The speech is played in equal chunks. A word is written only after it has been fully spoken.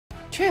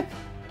Trip,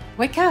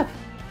 wake up.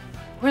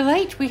 We're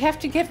late. We have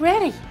to get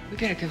ready. We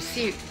better go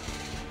see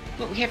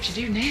what we have to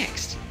do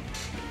next.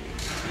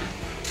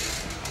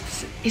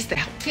 Is the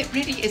outfit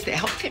ready? Is the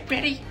outfit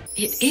ready?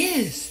 It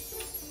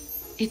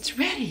is. It's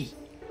ready.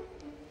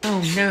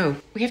 Oh no,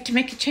 we have to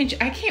make a change.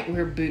 I can't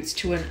wear boots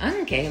to an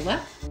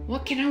Un-Gala.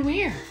 What can I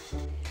wear?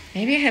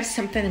 Maybe I have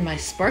something in my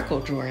sparkle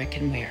drawer I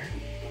can wear.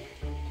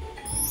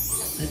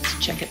 Let's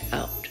check it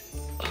out.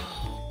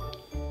 Oh,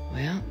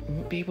 well, I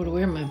won't be able to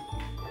wear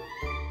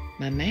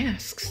my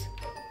masks.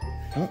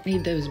 I won't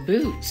need those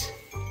boots.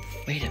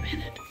 Wait a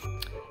minute.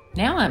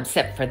 Now I'm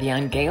set for the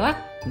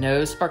Un-Gala.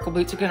 No sparkle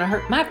boots are gonna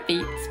hurt my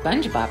feet.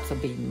 SpongeBob's will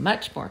be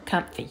much more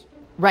comfy.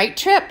 Right,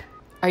 Trip?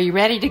 Are you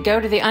ready to go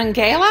to the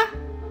Un-Gala?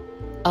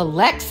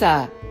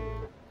 Alexa,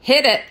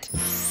 hit it.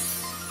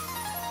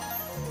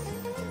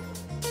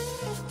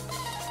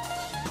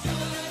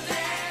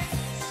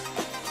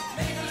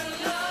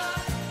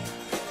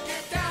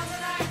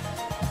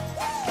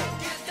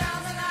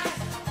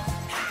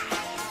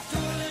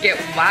 Get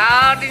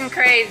wild and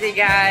crazy,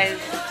 guys.